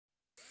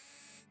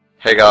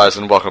Hey guys,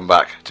 and welcome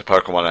back to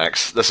Pokemon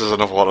X. This is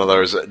another one of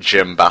those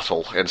gym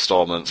battle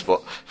installments,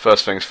 but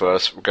first things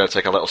first, we're going to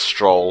take a little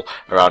stroll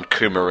around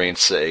Coumarine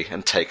City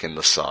and take in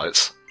the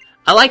sights.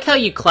 I like how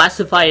you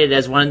classify it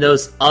as one of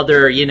those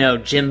other,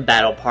 gym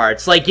battle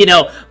parts. Like,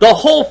 the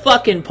whole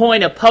fucking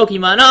point of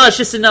Pokemon, it's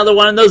just another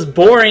one of those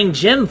boring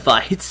gym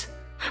fights.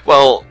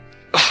 Well,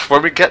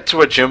 when we get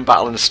to a gym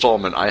battle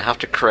installment, I have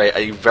to create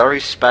a very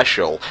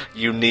special,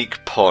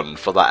 unique pun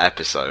for that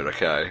episode,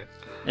 okay?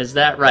 Is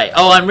that right?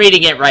 Oh, I'm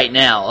reading it right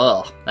now.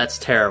 Oh, that's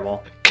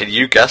terrible. Can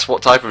you guess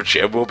what type of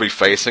gym we'll be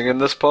facing in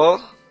this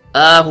part?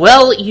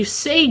 Well, you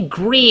say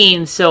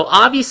green, so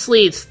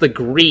obviously it's the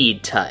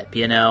greed type,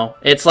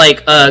 It's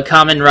like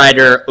Common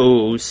Rider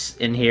O's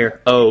in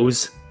here.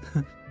 O's.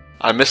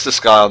 I missed this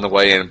guy on the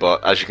way in,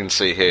 but as you can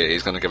see here,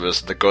 he's going to give us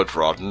the good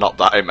rod. Not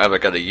that I'm ever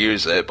going to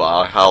use it, but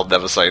I'll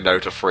never say no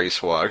to free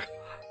swag.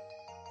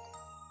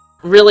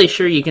 Really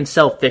sure you can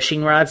sell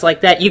fishing rods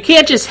like that? You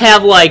can't just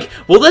have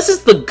this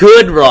is the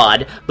good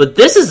rod, but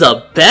this is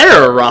a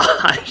better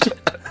rod.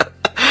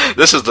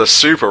 This is the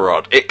super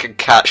rod. It can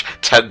catch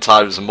 10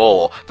 times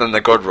more than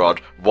the good rod.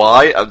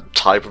 Why? A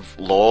type of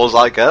laws,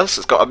 I guess?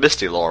 It's got a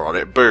Misty law on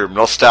it. Boom,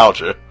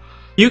 nostalgia.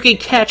 You can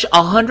catch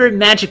 100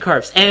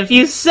 Magikarps, and if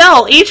you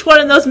sell each one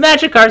of those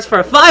Magikarps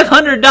for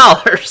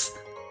 $500...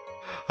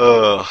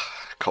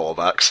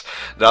 Callbacks.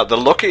 Now, the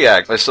Lucky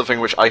Egg is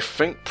something which I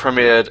think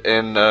premiered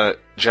in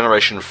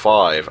Generation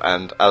 5,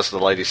 and as the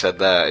lady said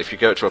there, if you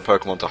go to a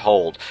Pokemon to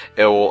hold,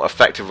 it will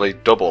effectively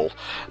double,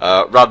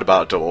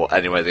 roundabout double,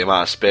 anyway, the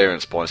amount of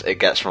experience points it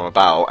gets from a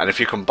battle, and if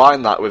you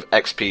combine that with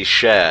XP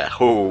share,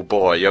 oh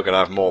boy, you're going to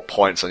have more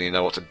points than you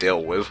know what to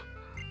deal with.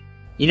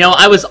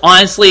 I was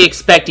honestly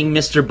expecting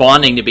Mr.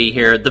 Bonding to be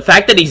here. The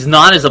fact that he's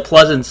not is a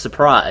pleasant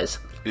surprise.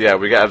 Yeah,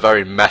 we get a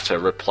very meta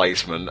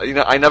replacement.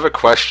 I never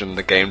questioned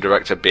the game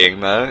director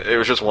being there. It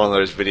was just one of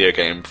those video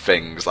game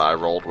things that I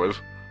rolled with.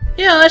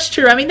 Yeah, that's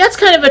true. I mean, that's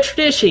kind of a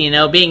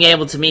tradition, being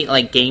able to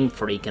meet, Game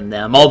Freak and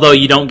them. Although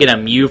you don't get a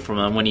Mew from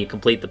them when you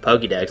complete the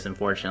Pokédex,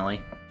 unfortunately.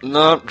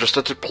 No, just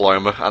a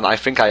diploma, and I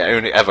think I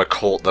only ever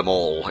caught them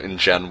all in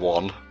Gen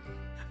 1.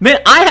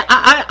 Man,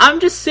 I'm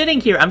just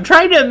sitting here. I'm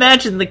trying to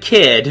imagine the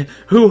kid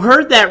who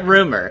heard that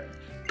rumor,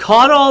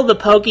 caught all the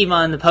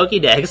Pokemon in the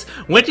Pokédex,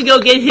 went to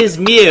go get his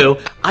Mew.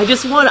 I'm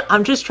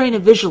just trying to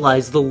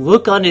visualize the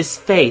look on his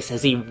face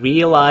as he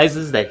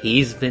realizes that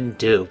he's been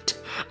duped.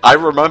 I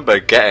remember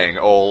getting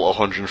all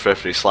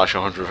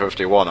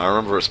 150/151. I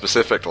remember it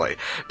specifically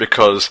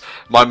because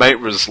my mate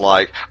was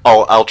like,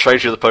 "Oh, I'll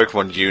trade you the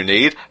Pokemon you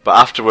need, but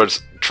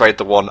afterwards trade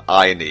the one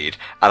I need."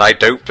 And I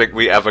don't think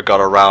we ever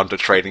got around to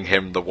trading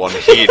him the one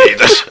he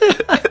needed.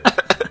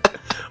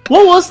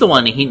 What was the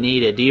one he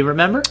needed? Do you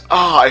remember?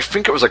 Oh, I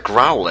think it was a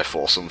Growlithe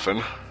or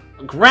something.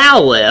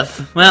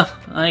 Growlithe? Well,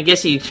 I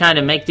guess you trying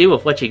to make do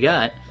with what you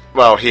got.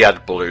 Well, he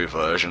had blue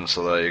version,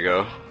 so there you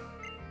go.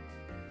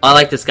 I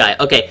like this guy.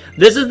 Okay,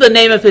 this is the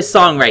name of his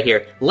song right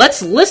here.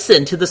 Let's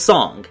listen to the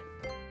song.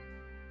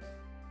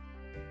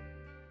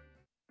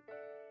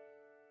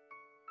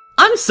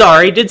 I'm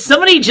sorry, did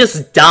somebody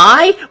just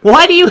die?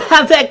 Why do you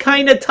have that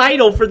kind of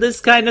title for this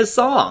kind of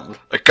song?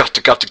 I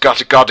gotta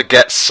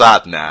get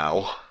sad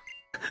now.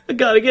 I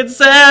gotta get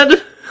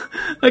sad.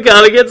 I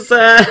gotta get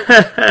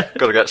sad.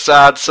 Gotta get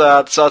sad,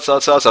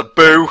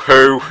 boo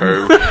hoo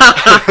hoo.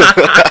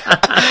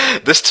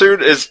 This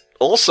tune is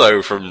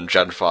also from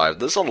Gen 5.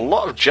 There's a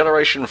lot of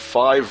Generation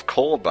 5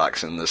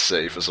 callbacks in this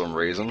city for some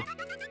reason.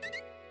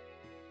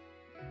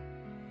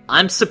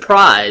 I'm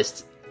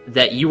surprised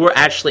that you were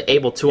actually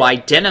able to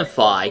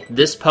identify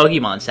this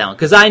Pokemon sound,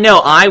 because I know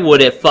I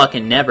would have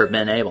fucking never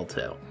been able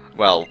to.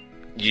 Well,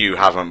 you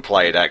haven't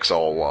played X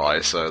or Y,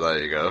 so there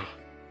you go.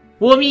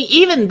 Well, I mean,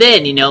 even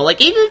then, even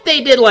if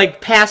they did,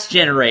 past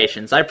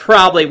generations, I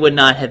probably would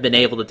not have been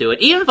able to do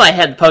it, even if I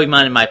had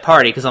Pokemon in my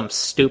party, because I'm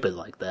stupid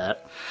like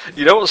that.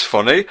 You know what's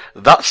funny?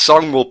 That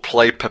song will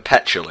play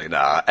perpetually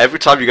now. Every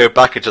time you go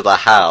back into the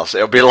house,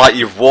 it'll be like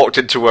you've walked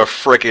into a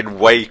friggin'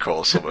 wake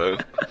or something.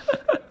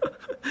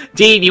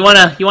 Dean, you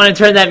wanna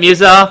turn that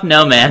music off?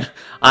 No, man.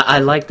 I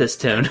like this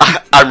tune.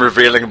 I'm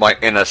revealing my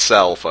inner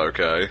self,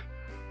 okay?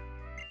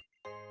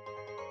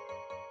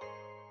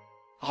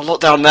 Oh,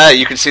 look down there,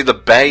 you can see the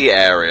bay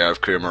area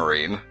of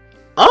Coumarine.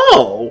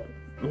 Oh,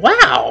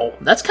 wow.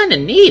 That's kind of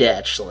neat,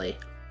 actually.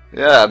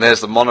 Yeah, and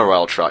there's the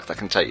monorail track that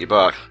can take you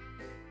back.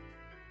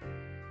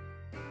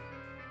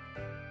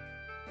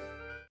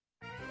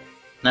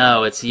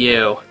 No, it's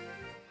you.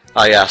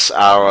 Ah yes,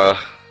 our,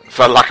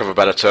 for lack of a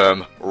better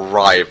term,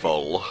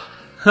 rival.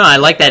 Huh, I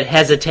like that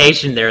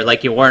hesitation there,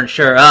 like you weren't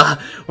sure.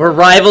 We're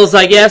rivals,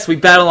 I guess. We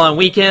battle on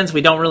weekends. We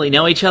don't really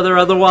know each other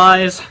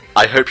otherwise.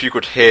 I hope you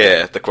could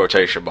hear the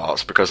quotation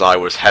marks, because I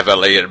was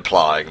heavily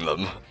implying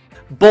them.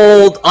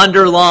 Bold,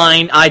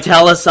 underline,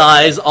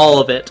 italicize, all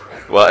of it.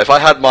 Well, if I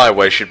had my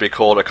way, she'd be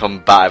called a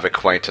combative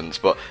acquaintance,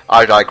 but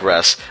I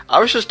digress. I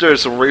was just doing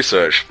some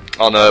research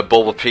on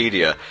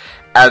Bulbapedia,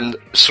 and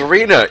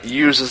Serena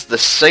uses the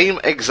same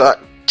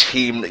exact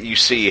team that you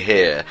see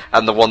here,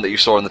 and the one that you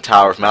saw in the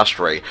Tower of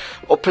Mastery,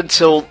 up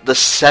until the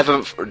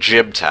 7th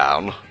gym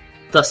town.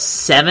 the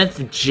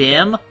 7th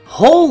gym?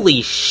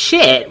 Holy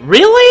shit,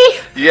 really?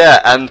 Yeah,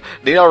 and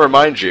need I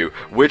remind you,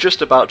 we're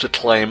just about to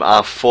claim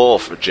our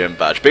 4th gym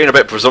badge. Being a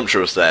bit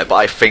presumptuous there, but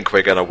I think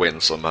we're gonna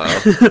win somehow.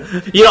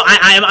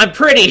 I'm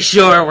pretty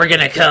sure we're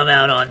gonna come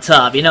out on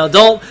top.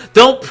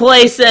 Don't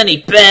place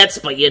any bets,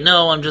 but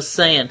I'm just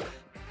saying.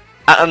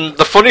 And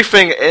the funny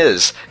thing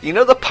is, the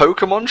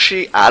Pokemon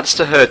she adds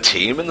to her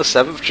team in the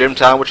 7th gym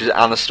town, which is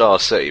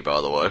Anastar City, by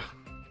the way?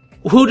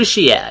 Who does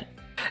she add?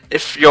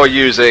 If you're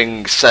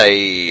using,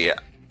 say,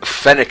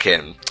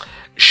 Fennekin,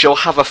 she'll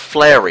have a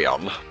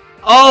Flareon.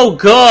 Oh,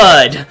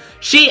 good!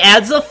 She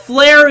adds a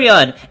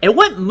Flareon! And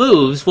what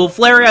moves will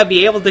Flareon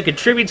be able to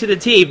contribute to the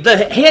team? The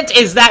hint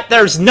is that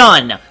there's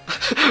none!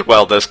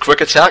 Well, there's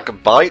Quick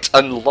Attack, Bite,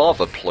 and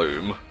Lava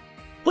Plume.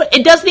 What,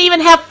 it doesn't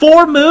even have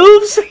 4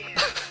 moves?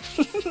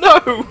 No!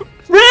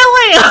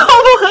 Really?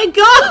 Oh my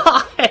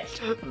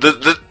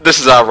god! This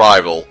is our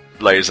rival,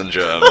 ladies and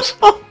germs.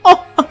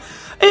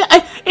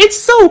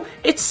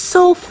 It's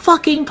so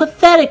fucking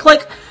pathetic.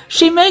 Like,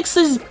 she makes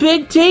this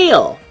big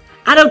deal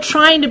out of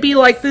trying to be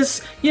like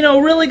this,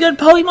 really good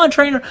Pokemon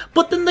trainer,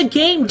 but then the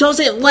game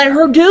doesn't let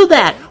her do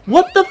that.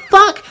 What the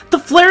fuck? The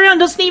Flareon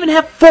doesn't even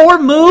have 4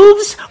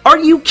 moves? Are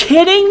you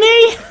kidding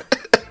me?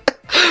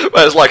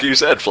 Well, it's like you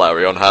said,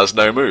 Flareon has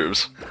no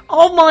moves.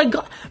 Oh my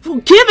god. Well,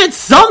 give it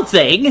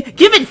something!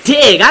 Give it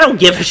Dig! I don't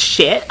give a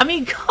shit! I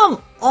mean,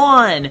 come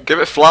on! Give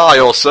it Fly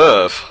or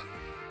Surf.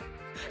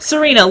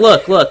 Serena,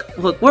 look,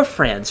 we're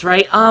friends,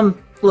 right?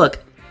 Look,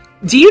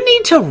 do you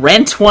need to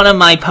rent one of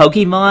my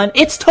Pokemon?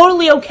 It's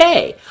totally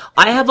okay.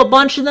 I have a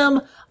bunch of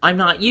them, I'm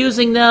not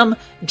using them,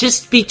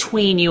 just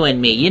between you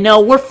and me.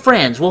 We're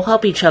friends, we'll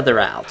help each other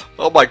out.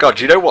 Oh my god,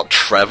 do you know what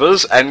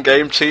Trevor's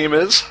endgame team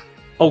is?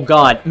 Oh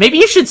god, maybe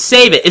you should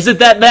save it, is it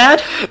that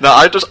bad? No,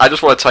 I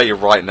just want to tell you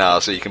right now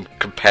so you can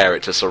compare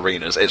it to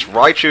Serena's. It's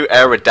Raichu,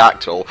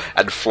 Aerodactyl,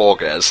 and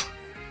Florges.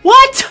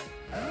 What?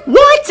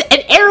 What? An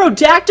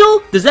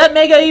Aerodactyl? Does that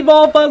Mega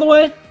Evolve, by the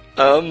way?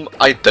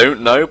 I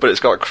don't know, but it's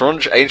got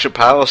Crunch, Ancient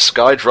Power,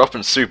 Skydrop,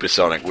 and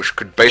Supersonic, which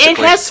could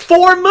basically... It has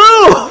 4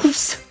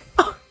 moves!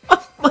 Oh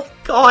my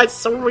god,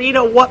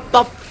 Serena, what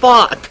the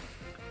fuck?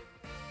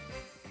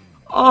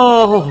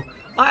 Oh,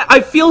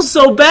 I feel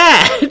so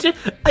bad.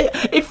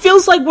 It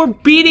feels like we're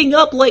beating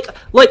up like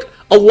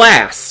a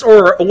lass,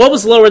 or what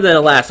was lower than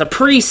a lass, a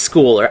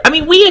preschooler. I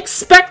mean, we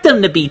expect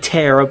them to be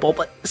terrible,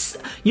 but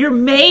your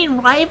main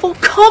rival?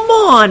 Come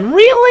on,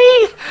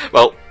 really?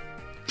 Well,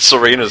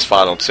 Serena's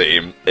final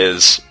team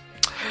is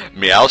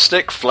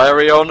Meowstic,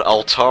 Flareon,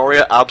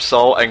 Altaria,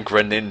 Absol, and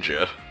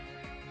Greninja.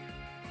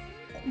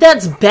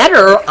 That's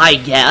better, I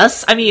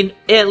guess. I mean,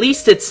 at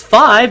least it's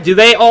 5. Do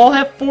they all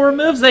have 4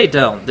 moves? They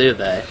don't, do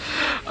they?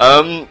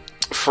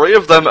 3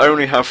 of them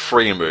only have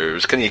 3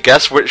 moves. Can you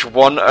guess which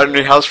one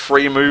only has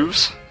 3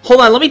 moves?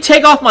 Hold on, let me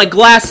take off my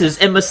glasses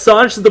and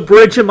massage the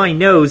bridge of my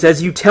nose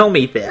as you tell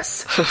me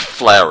this.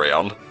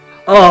 Flareon.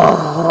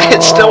 Oh.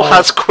 It still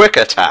has Quick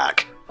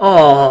Attack.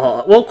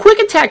 Oh. Well, Quick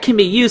Attack can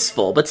be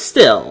useful, but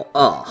still.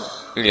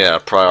 Oh. Yeah,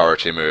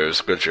 priority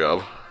moves. Good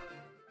job.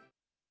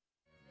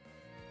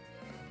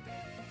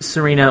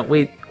 Serena,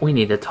 we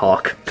need to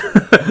talk.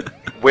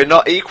 We're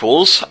not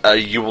equals.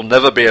 You will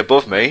never be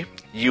above me.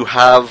 You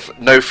have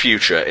no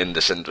future in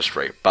this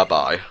industry.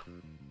 Bye-bye.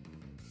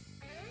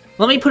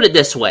 Let me put it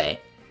this way.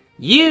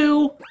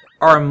 You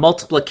are a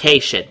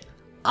multiplication.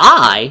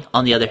 I,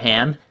 on the other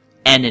hand,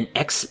 am an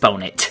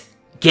exponent.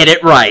 Get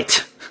it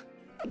right.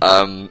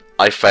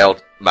 I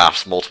failed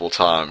maths multiple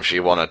times.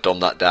 You want to dumb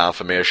that down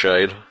for me a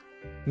shade?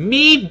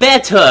 Me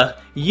better.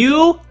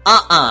 You,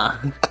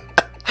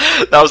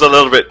 That was a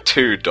little bit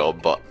too dumb,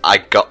 but I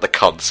got the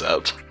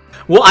concept.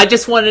 Well, I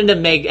just wanted to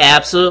make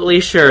absolutely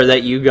sure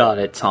that you got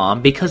it,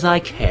 Tom, because I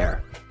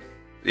care.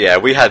 Yeah,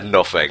 we had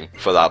nothing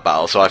for that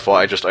battle, so I thought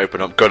I'd just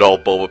open up good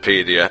old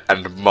Bulbapedia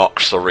and mock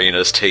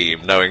Serena's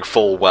team, knowing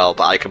full well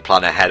that I can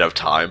plan ahead of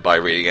time by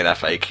reading an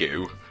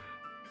FAQ.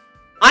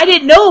 I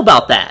didn't know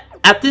about that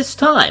at this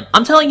time.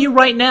 I'm telling you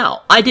right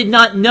now, I did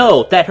not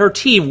know that her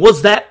team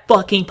was that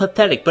fucking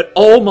pathetic, but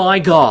oh my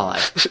god.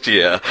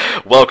 Yeah,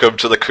 welcome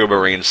to the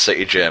Coumarine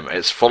City Gym.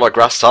 It's full of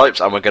grass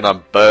types, and we're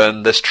gonna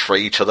burn this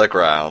tree to the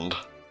ground.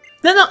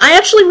 No, I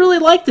actually really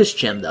like this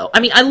gym, though. I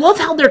mean, I love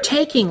how they're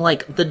taking,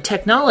 like, the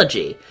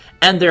technology,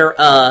 and they're,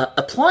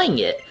 applying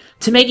it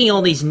to making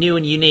all these new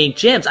and unique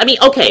gyms. I mean,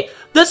 okay,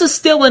 this is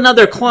still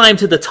another climb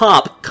to the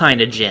top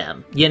kind of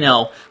gym,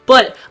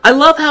 but I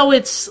love how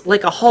it's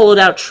like a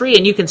hollowed-out tree,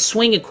 and you can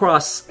swing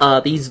across,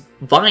 these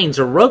vines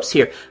or ropes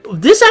here.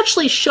 This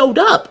actually showed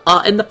up,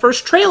 in the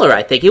first trailer,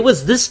 I think. It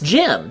was this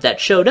gym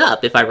that showed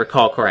up, if I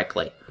recall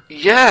correctly.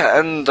 Yeah,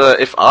 and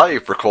if I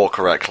recall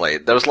correctly,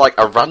 there was like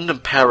a random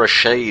pair of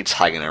shades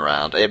hanging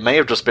around. It may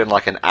have just been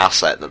like an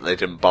asset that they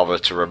didn't bother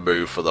to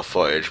remove for the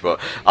footage,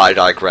 but I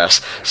digress.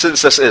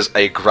 Since this is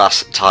a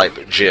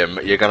grass-type gym,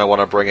 you're going to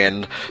want to bring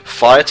in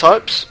fire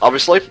types,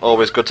 obviously,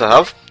 always good to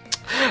have.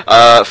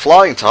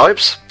 Flying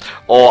types,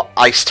 or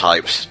ice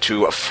types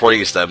to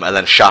freeze them and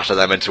then shatter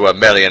them into a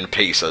million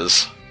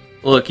pieces.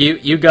 Look,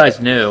 you guys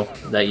knew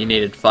that you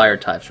needed fire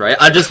types, right?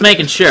 I'm just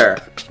making sure.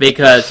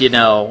 because, you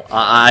know,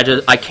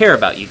 I care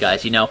about you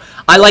guys, you know.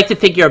 I like to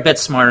think you're a bit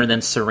smarter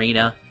than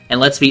Serena, and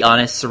let's be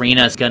honest,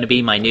 Serena is going to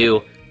be my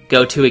new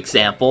go-to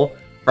example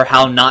for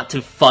how not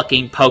to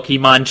fucking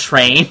Pokemon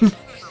train.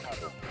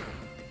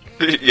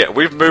 Yeah,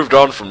 we've moved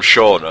on from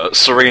Shauna.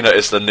 Serena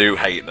is the new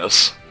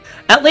Hateness.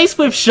 At least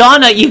with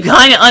Shauna, you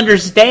kind of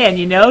understand,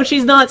 you know?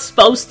 She's not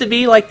supposed to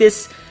be like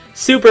this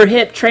super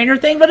hip trainer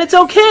thing, but it's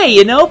okay,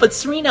 you know? But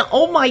Serena,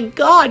 oh my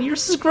god, you're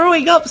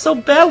screwing up so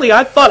badly.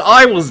 I thought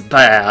I was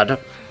bad.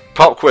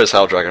 Pop quiz,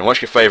 Helldragon.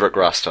 What's your favorite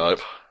grass type?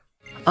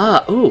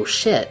 Oh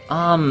shit.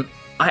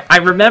 I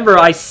remember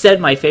I said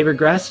my favorite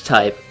grass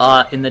type,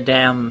 in the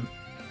damn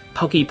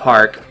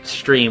Pokepark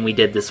stream we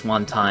did this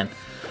one time.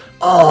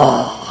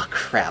 Oh,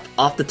 crap.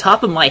 Off the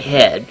top of my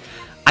head,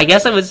 I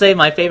guess I would say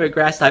my favorite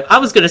grass type. I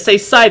was gonna say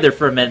Scyther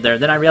for a minute there,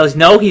 then I realized,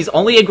 no, he's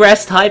only a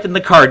grass type in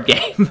the card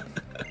game.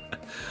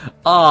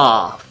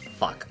 Ah,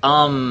 fuck.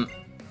 I'm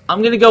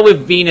gonna go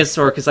with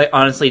Venusaur, because I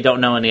honestly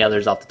don't know any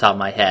others off the top of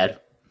my head.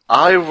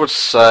 I would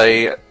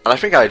say, and I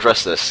think I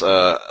addressed this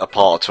a part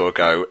or two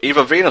ago,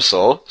 either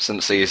Venusaur,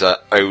 since he's a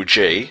OG,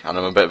 and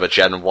I'm a bit of a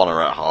Gen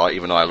 1er at heart,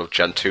 even though I love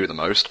Gen 2 the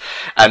most,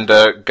 and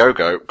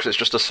Go-Go, because it's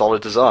just a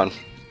solid design.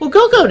 Well,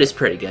 Go-Go is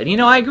pretty good. You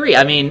know, I agree.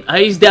 I mean,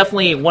 he's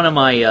definitely one of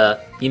my,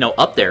 you know,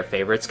 up there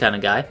favorites kind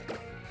of guy.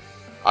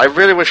 I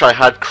really wish I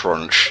had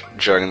Crunch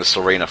during the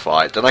Serena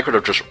fight, then I could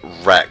have just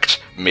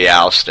wrecked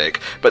Meowstic,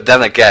 but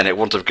then again, it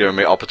wouldn't have given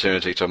me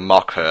opportunity to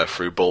mock her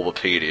through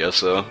Bulbapedia,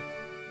 so...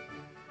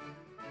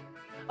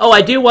 Oh,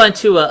 I do want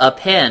to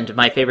append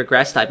my favorite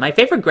grass type. My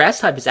favorite grass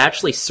type is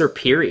actually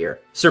Serperior.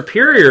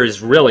 Serperior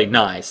is really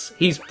nice.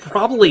 He's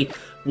probably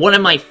one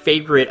of my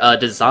favorite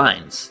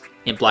designs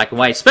in Black and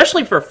White,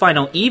 especially for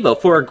Final Evo,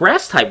 for a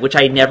grass type, which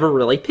I never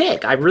really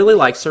pick. I really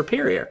like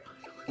Serperior.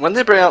 When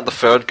they bring out the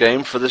third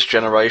game for this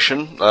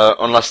generation,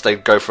 unless they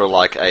go for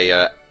like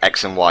a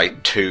X and Y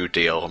 2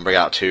 deal and bring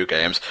out 2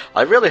 games,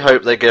 I really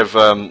hope they give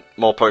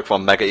more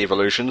Pokemon Mega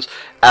Evolutions,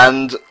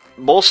 and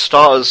more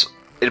starters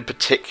in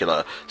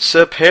particular.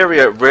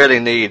 Serperior really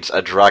needs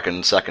a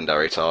Dragon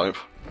secondary type.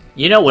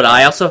 You know what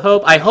I also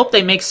hope? I hope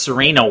they make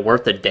Serena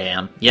worth a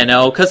damn, you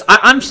know? Because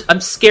I'm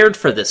scared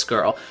for this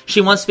girl.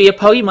 She wants to be a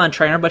Pokemon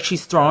trainer, but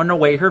she's throwing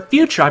away her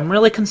future. I'm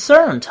really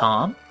concerned,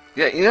 Tom.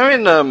 Yeah, you know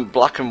in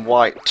Black and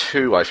White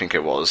 2, I think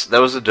it was,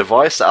 there was a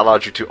device that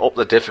allowed you to up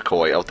the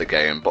difficulty of the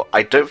game, but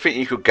I don't think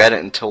you could get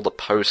it until the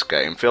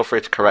post-game. Feel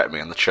free to correct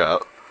me in the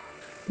chat.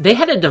 They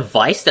had a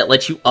device that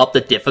lets you up the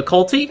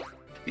difficulty?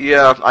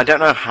 Yeah, I don't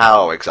know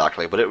how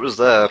exactly, but it was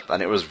there,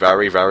 and it was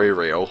very, very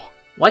real.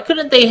 Why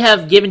couldn't they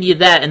have given you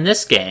that in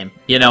this game?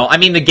 You know, I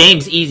mean, the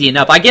game's easy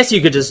enough. I guess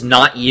you could just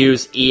not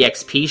use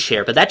EXP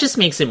share, but that just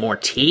makes it more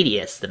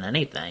tedious than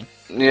anything.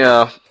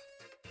 Yeah.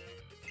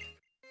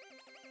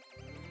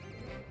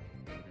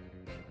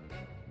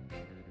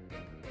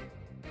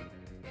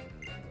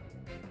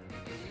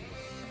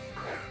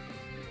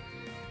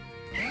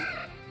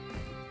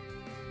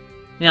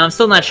 You know, I'm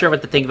still not sure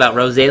what to think about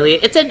Rosalia.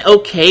 It's an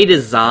okay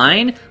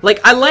design. Like,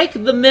 I like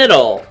the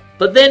middle,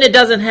 but then it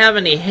doesn't have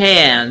any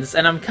hands,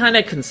 and I'm kind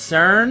of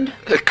concerned.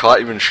 It can't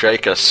even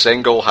shake a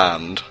single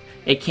hand.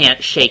 It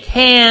can't shake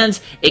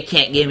hands, it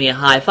can't give me a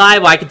high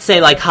five. Well, I could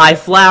say, like, high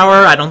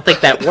flower. I don't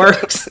think that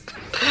works.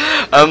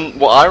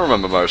 What I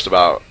remember most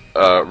about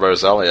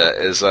Rosalia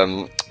is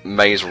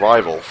May's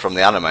rival from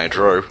the anime,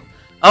 Drew.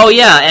 Oh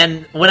yeah,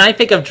 and when I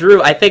think of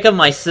Drew, I think of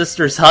my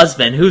sister's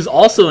husband, who's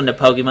also into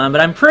Pokemon,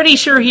 but I'm pretty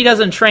sure he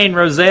doesn't train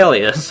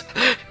Rosalias.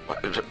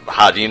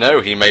 How do you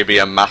know? He may be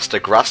a master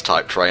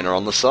grass-type trainer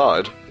on the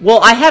side.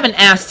 Well, I haven't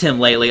asked him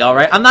lately,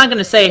 alright? I'm not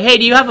gonna say, hey,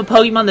 do you have a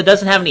Pokemon that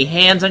doesn't have any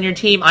hands on your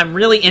team? I'm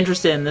really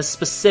interested in this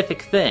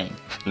specific thing.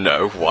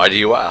 No, why do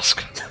you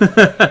ask?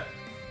 Oh,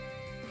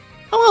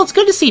 well, it's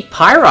good to see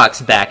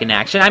Pyrox back in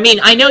action. I mean,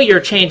 I know you're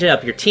changing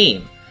up your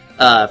team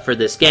for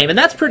this game, and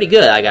that's pretty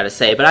good, I gotta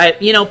say.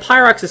 But you know,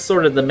 Pyrox is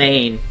sort of the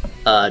main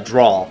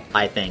draw,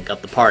 I think,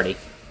 of the party.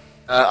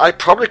 I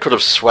probably could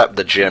have swept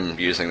the gym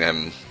using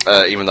him,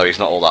 even though he's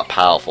not all that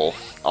powerful,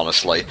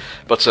 honestly.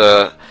 But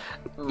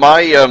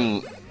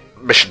my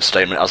mission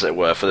statement, as it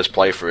were, for this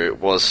playthrough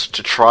was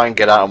to try and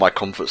get out of my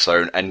comfort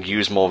zone and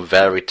use more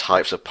varied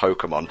types of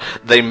Pokemon.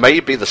 They may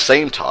be the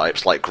same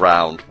types, like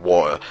ground,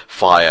 water,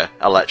 fire,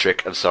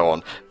 electric, and so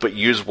on, but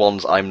use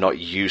ones I'm not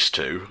used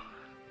to.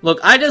 Look,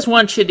 I just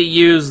want you to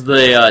use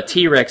the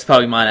T-Rex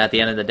Pokemon at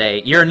the end of the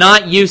day. You're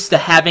not used to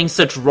having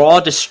such raw,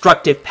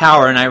 destructive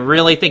power, and I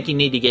really think you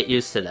need to get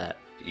used to that.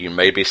 You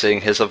may be seeing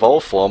his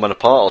evolved form in a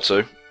part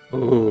or two.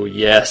 Ooh,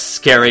 yes,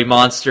 scary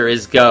monster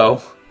is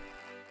go.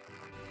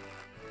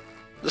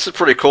 This is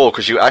pretty cool,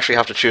 because you actually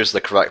have to choose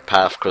the correct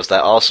path, because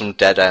there are some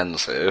dead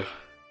ends here.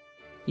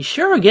 You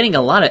sure are getting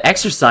a lot of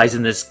exercise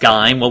in this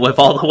game, well, with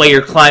all the way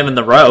you're climbing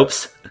the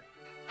ropes.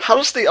 How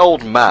does the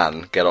old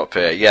man get up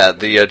here? Yeah,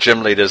 the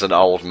gym leader's an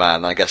old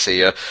man. I guess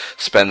he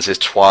spends his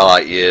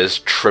twilight years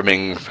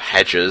trimming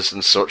hedges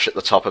and such at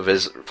the top of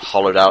his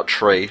hollowed-out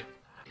tree.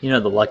 You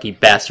know the lucky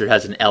bastard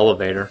has an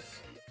elevator.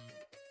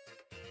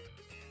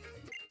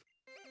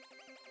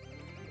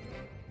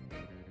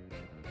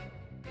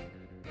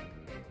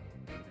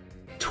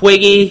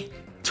 Twiggy.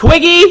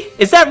 Twiggy?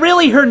 Is that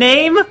really her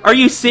name? Are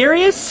you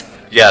serious?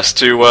 Yes,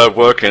 to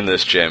work in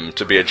this gym,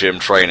 to be a gym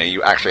trainer,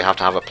 you actually have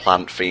to have a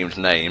plant-themed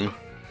name.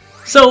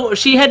 So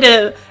she had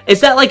to...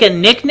 Is that like a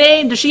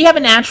nickname? Does she have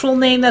an actual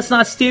name that's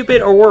not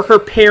stupid? Or were her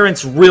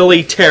parents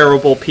really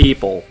terrible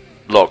people?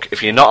 Look,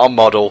 if you're not a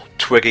model,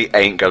 Twiggy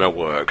ain't gonna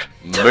work.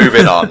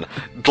 Moving on.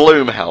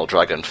 Gloom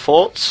Helldragon,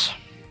 thoughts?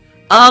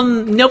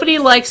 Nobody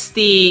likes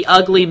the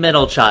ugly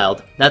middle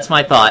child. That's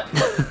my thought.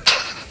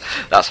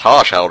 That's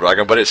harsh,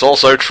 Helldragon, but it's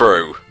also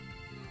true.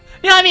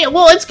 Yeah, I mean,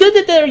 well, it's good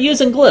that they're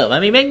using Gloom. I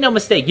mean, make no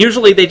mistake,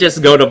 usually they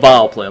just go to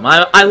Vileplume.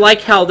 I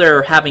like how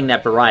they're having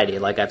that variety,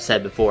 like I've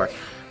said before.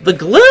 The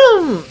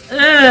Gloom,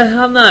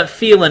 I'm not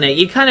feeling it.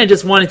 You kind of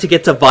just wanted to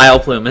get to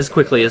Vileplume as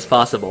quickly as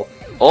possible.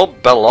 Or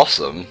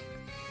Bellossom.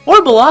 Or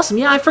Bellossom,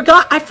 yeah,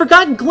 I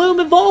forgot Gloom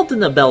evolved in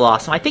the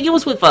Bellossom. I think it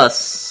was with a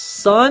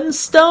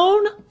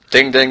Sunstone?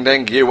 Ding ding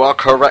ding, you are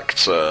correct,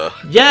 sir.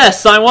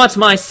 Yes, I want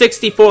my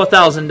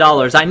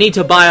 $64,000. I need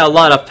to buy a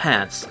lot of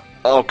pants.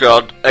 Oh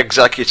god,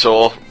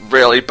 Executor.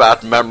 Really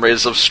bad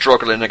memories of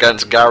struggling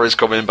against Gary's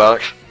coming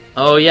back.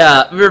 Oh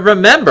yeah,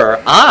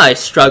 remember, I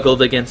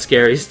struggled against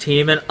Gary's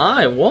team and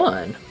I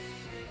won.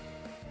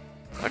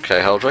 Okay,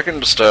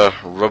 Helldragon, just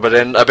rub it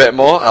in a bit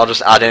more. I'll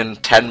just add in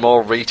 10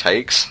 more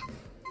retakes.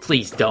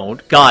 Please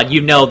don't. God,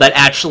 you know that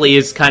actually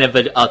is kind of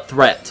a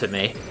threat to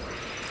me.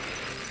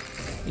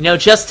 You know,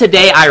 just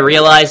today I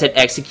realized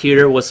that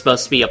Executor was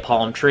supposed to be a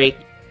palm tree.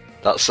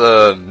 That's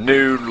a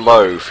new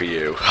low for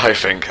you, I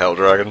think,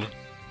 Helldragon.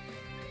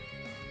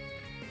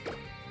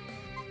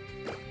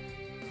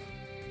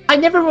 I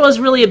never was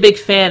really a big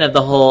fan of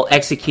the whole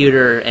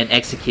Executor and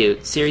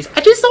Execute series.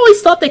 I just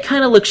always thought they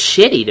kind of looked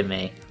shitty to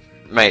me.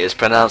 Mate, it's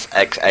pronounced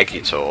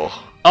Executor.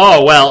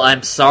 Oh, well,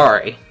 I'm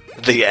sorry.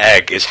 The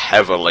egg is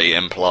heavily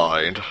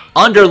implied.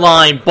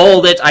 Underline,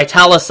 bold it,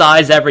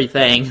 italicize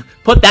everything.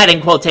 Put that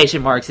in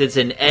quotation marks. It's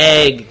an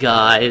egg,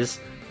 guys.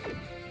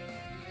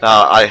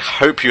 Now, I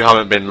hope you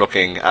haven't been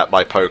looking at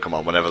my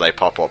Pokemon whenever they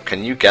pop up.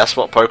 Can you guess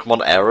what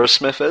Pokemon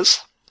Aerosmith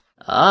is?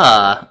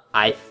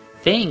 I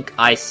think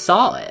I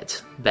saw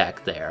it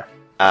back there.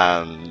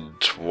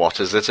 And what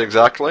is it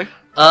exactly?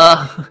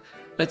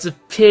 It's a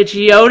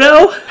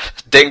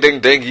Pidgeotto? Ding ding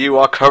ding, you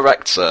are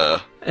correct,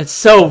 sir. It's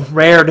so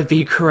rare to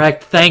be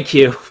correct, thank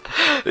you.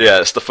 Yeah,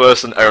 it's the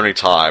first and only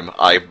time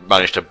I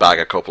managed to bag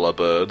a couple of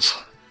birds.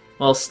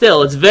 Well,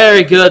 still, it's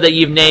very good that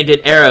you've named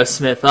it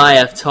Aerosmith. I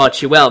have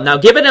taught you well. Now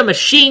give it a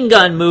machine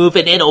gun move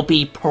and it'll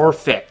be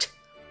perfect.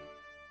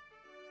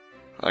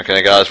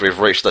 Okay, guys, we've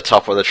reached the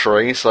top of the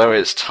tree, so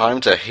it's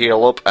time to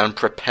heal up and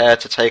prepare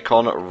to take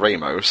on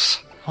Ramos.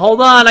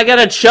 Hold on, I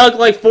gotta chug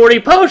like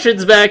 40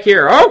 potions back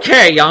here.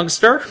 Okay,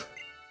 youngster.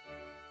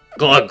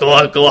 Glug,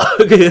 glug,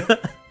 glug.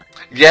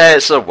 Yeah,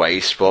 it's a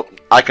waste, but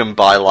I can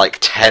buy like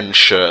 10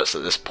 shirts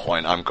at this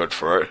point. I'm good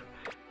for it.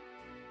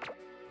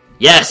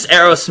 Yes,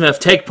 Aerosmith,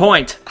 take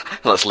point.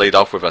 Let's lead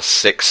off with a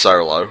sick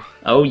solo.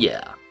 Oh,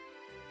 yeah.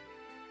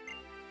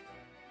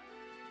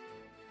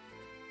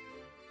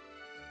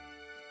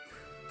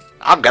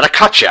 I'm gonna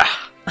cut ya!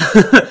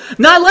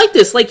 No, I like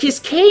this. Like, his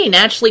cane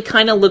actually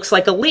kind of looks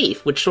like a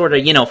leaf, which sort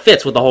of, you know,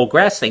 fits with the whole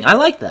grass thing. I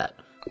like that.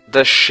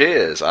 They're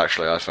shears,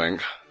 actually, I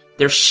think.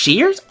 They're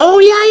shears? Oh,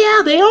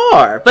 yeah, they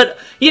are. But,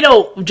 you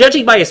know,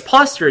 judging by his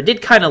posture, it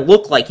did kind of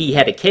look like he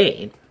had a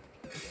cane.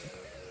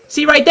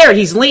 See, right there,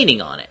 he's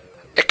leaning on it.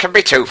 It can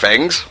be two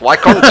things. Why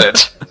couldn't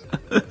it?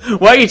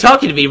 Why are you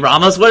talking to me,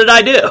 Ramos? What did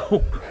I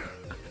do?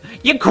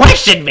 You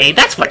questioned me,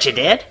 that's what you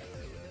did.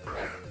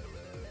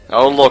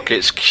 Oh look,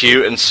 it's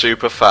cute and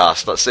super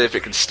fast. Let's see if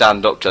it can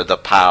stand up to the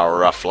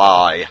power of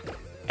fly.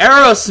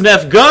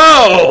 Aerosmith,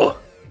 go!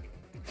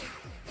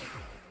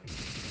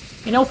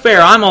 You know, fair,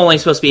 I'm only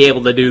supposed to be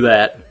able to do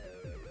that.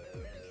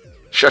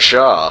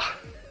 Sha-sha.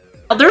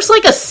 There's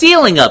like a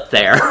ceiling up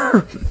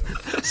there.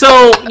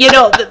 So, you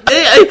know,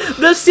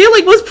 the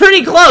ceiling was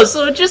pretty close,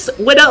 so it just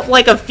went up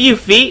like a few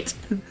feet.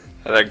 And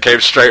then came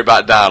straight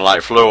back down,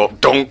 like flew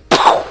up. Dunk.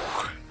 Well,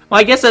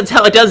 I guess that's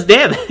how it does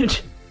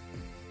damage.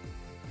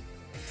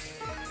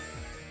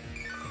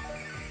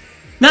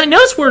 Now, I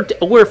notice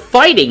we're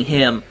fighting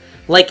him,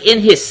 like, in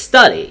his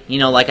study, you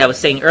know, like I was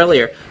saying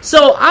earlier.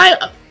 So,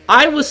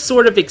 I was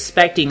sort of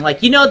expecting,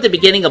 like, you know at the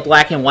beginning of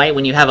Black and White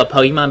when you have a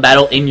Pokemon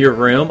battle in your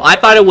room? I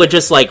thought it would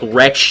just, like,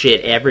 wreck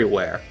shit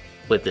everywhere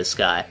with this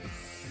guy.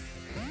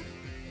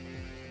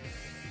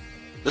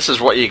 This is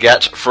what you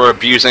get for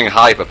abusing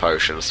Hyper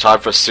Potions.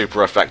 Time for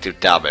super effective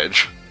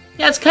damage.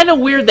 Yeah, it's kind of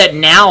weird that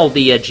now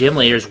the gym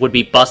leaders would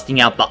be busting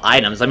out the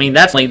items. I mean,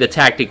 that's like the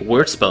tactic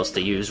we're supposed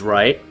to use,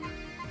 right?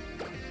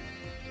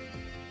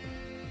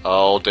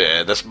 Oh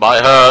dear, this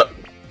might hurt.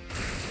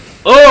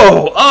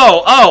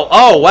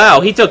 Oh,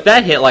 wow, he took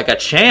that hit like a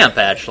champ,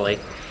 actually.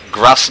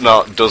 Grass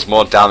Knot does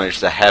more damage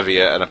the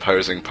heavier an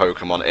opposing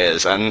Pokemon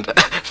is, and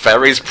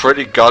Fairy's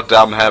pretty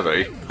goddamn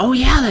heavy. Oh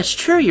yeah, that's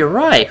true, you're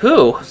right.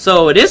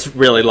 So it is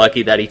really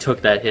lucky that he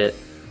took that hit.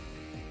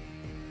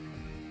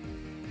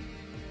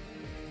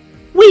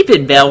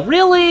 Weeping Bell,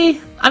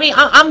 really? I mean,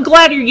 I'm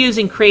glad you're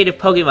using creative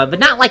Pokemon, but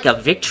not like a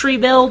Victory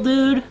Bell,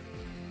 dude.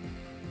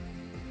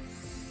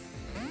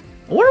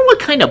 I wonder what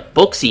kind of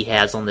books he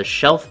has on the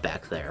shelf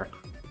back there.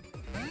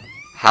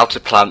 How to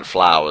Plant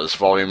Flowers,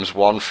 volumes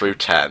 1 through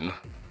 10.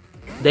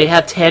 They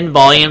have 10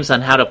 volumes on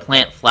how to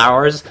plant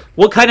flowers?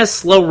 What kind of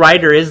slow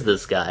writer is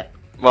this guy?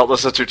 Well,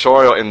 there's a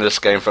tutorial in this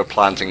game for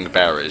planting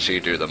berries, you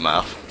do the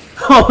math.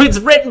 Oh, it's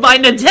written by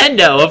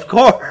Nintendo, of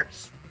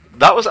course!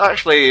 That was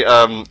actually in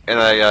an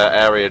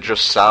area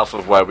just south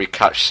of where we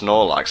catch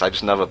Snorlax. I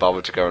just never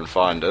bothered to go and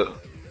find it.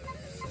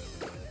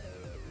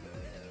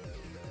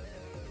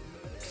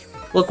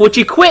 Look, would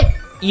you quit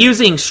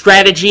using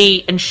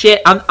strategy and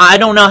shit? I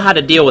don't know how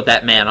to deal with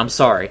that man, I'm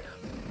sorry.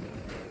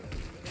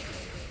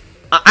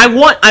 I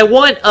want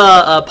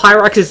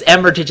Pyrox's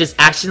Ember to just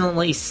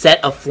accidentally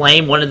set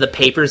aflame one of the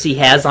papers he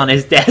has on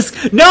his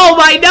desk. No,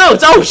 my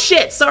notes! Oh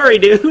shit, sorry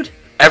dude!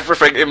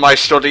 Everything in my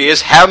study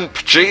is hemp!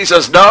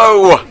 Jesus,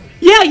 no!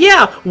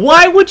 Yeah,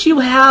 why would you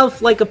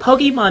have, like, a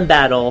Pokemon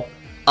battle,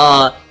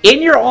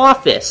 in your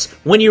office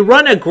when you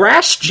run a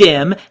grass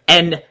gym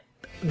and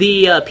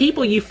the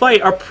people you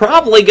fight are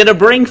probably gonna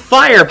bring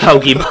fire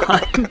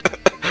Pokemon?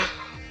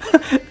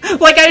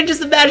 Like, I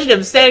just imagine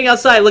him standing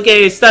outside looking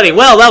at his study.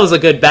 Well, that was a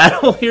good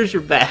battle. Here's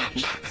your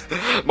badge.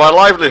 My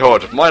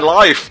livelihood, my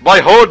life,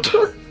 my hood!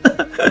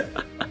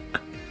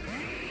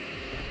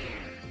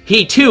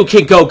 He too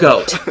can go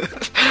goat.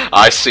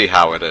 I see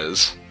how it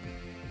is.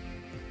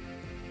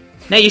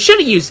 Now, you should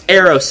have used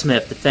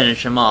Aerosmith to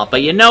finish him off,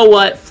 but you know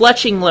what?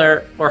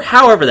 Fletchingler, or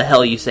however the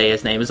hell you say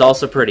his name, is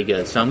also pretty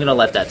good, so I'm gonna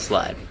let that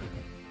slide.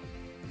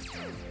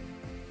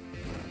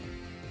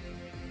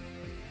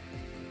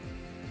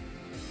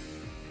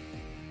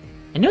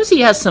 I notice he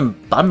has some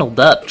bundled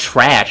up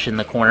trash in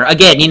the corner.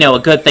 Again, you know, a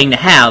good thing to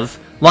have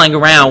lying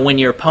around when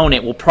your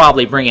opponent will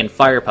probably bring in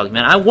fire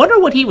Pokemon. I wonder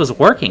what he was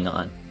working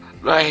on.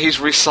 He's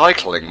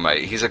recycling,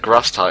 mate. He's a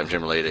grass-type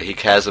gym leader. He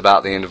cares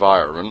about the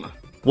environment.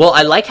 Well,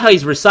 I like how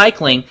he's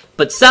recycling,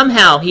 but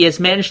somehow he has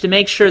managed to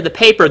make sure the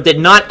paper did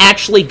not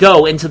actually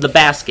go into the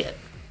basket.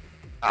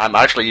 I'm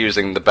actually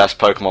using the best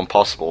Pokemon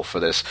possible for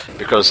this,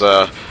 because,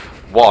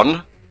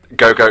 one,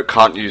 Go-Goat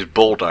can't use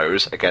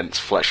Bulldoze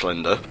against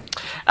Fletchlinder,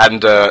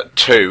 and,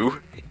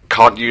 two,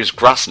 can't use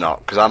Grass Knot,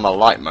 because I'm a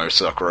Light Mode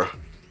sucker.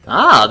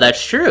 Ah,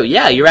 that's true.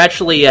 Yeah, you're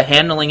actually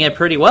handling it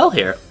pretty well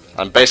here.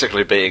 I'm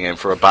basically beating him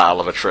for a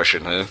battle of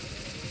attrition here.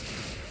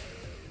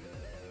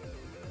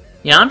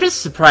 Yeah, I'm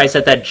just surprised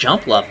that that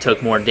Jump Love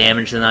took more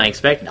damage than I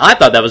expected. I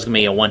thought that was going to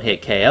be a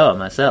one-hit KO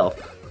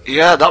myself.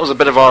 Yeah, that was a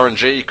bit of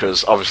RNG,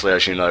 because obviously,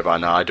 as you know by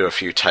now, I do a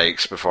few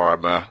takes before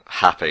I'm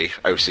happy,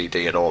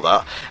 OCD and all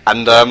that.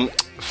 And,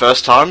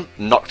 first time,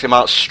 knocked him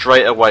out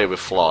straight away with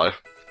Fly.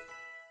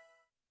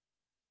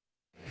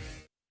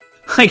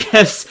 I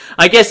guess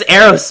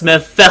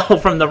Aerosmith fell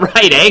from the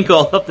right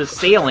angle of the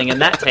ceiling in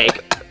that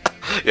take.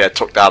 Yeah,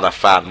 took down a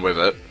fan with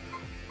it.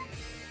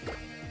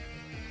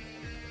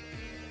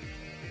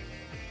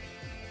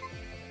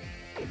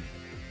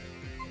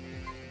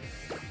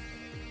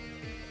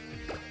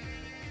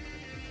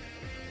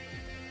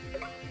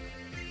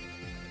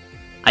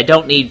 I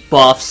don't need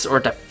buffs or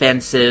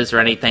defenses or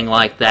anything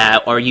like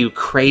that. Are you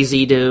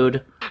crazy,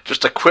 dude?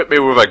 Just equip me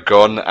with a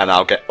gun and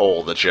I'll get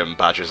all the gym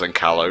badges in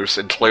Kalos,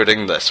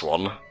 including this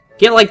one.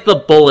 Get, like, the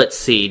bullet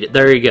seed.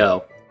 There you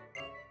go.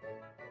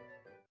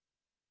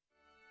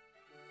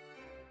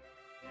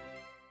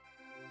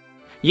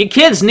 You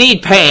kids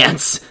need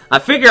pants. I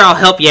figure I'll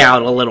help you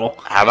out a little.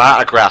 I'm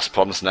out of grass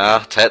pumps now.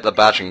 Take the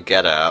badge and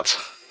get out.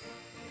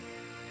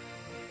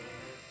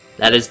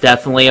 That is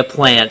definitely a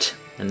plant,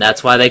 and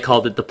that's why they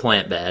called it the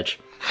plant badge.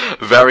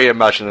 Very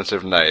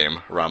imaginative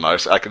name,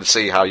 Ramos. I can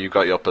see how you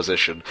got your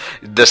position.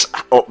 This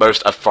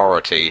utmost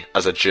authority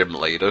as a gym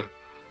leader.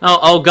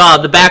 Oh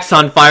god, the back's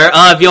on fire.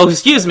 If you'll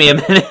excuse me a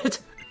minute.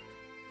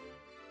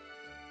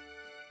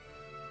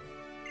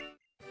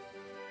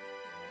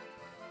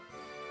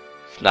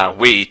 Now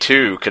we,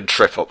 too, can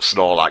trip up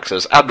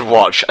Snorlaxes and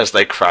watch as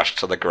they crash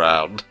to the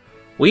ground.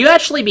 Will you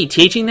actually be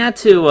teaching that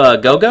to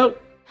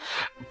Go-Goat?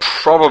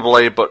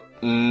 Probably, but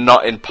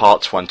not in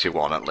part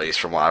 21, at least,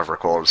 from what I've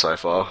recorded so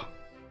far.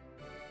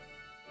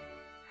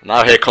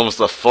 Now here comes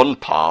the fun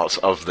part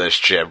of this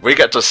gym. We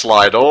get to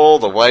slide all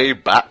the way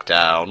back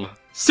down.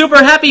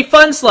 Super Happy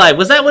Fun Slide!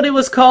 Was that what it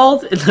was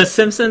called in The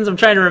Simpsons? I'm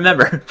trying to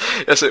remember.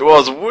 Yes, it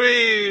was.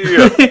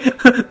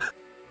 Whee!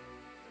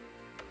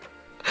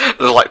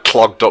 There's like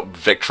clogged up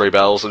victory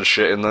bells and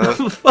shit in there.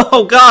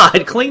 Oh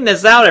god, clean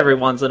this out every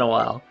once in a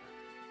while.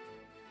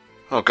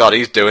 Oh god,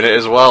 he's doing it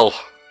as well.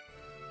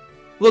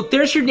 Look,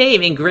 there's your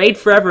name engraved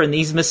forever in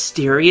these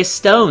mysterious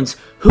stones.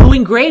 Who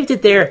engraved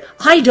it there?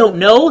 I don't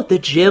know. The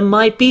gym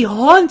might be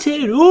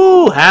haunted.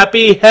 Ooh,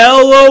 happy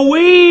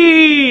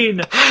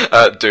Halloween!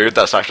 Dude,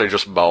 that's actually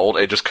just mold.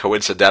 It just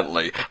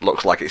coincidentally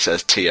looks like it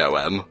says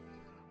TOM.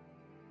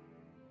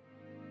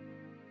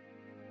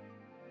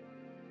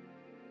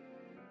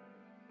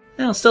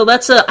 Now, so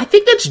that's I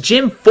think that's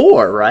Gym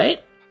 4,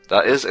 right?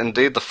 That is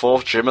indeed the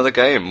 4th gym of the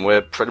game.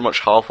 We're pretty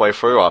much halfway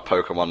through our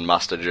Pokemon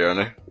Master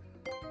journey.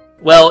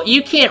 Well,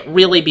 you can't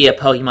really be a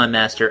Pokemon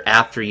Master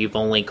after you've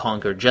only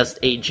conquered just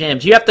 8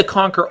 gyms. You have to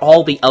conquer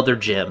all the other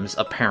gyms,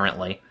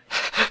 apparently.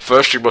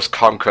 First you must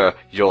conquer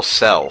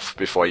yourself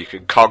before you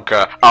can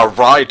conquer a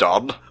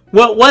Rhydon.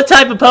 What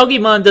type of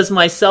Pokemon does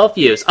myself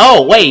use?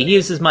 Oh, wait, he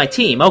uses my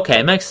team.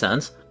 Okay, makes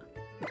sense.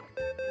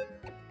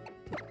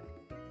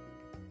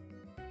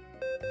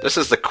 This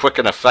is the quick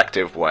and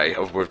effective way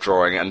of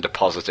withdrawing and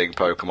depositing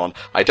Pokemon.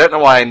 I don't know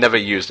why I never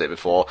used it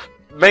before.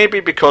 Maybe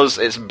because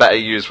it's better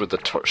used with the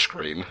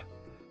touchscreen.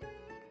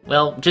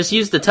 Well, just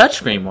use the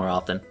touchscreen more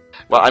often.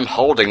 Well, I'm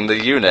holding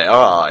the unit,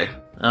 aren't I?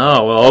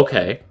 Oh, well,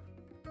 okay.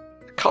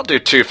 Can't do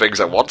two things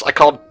at once. I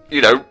can't,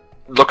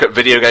 look at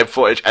video game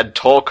footage and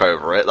talk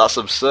over it. That's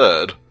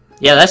absurd.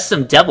 Yeah, that's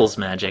some devil's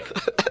magic.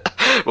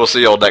 We'll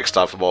see you all next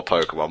time for more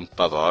Pokemon.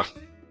 Bye-bye.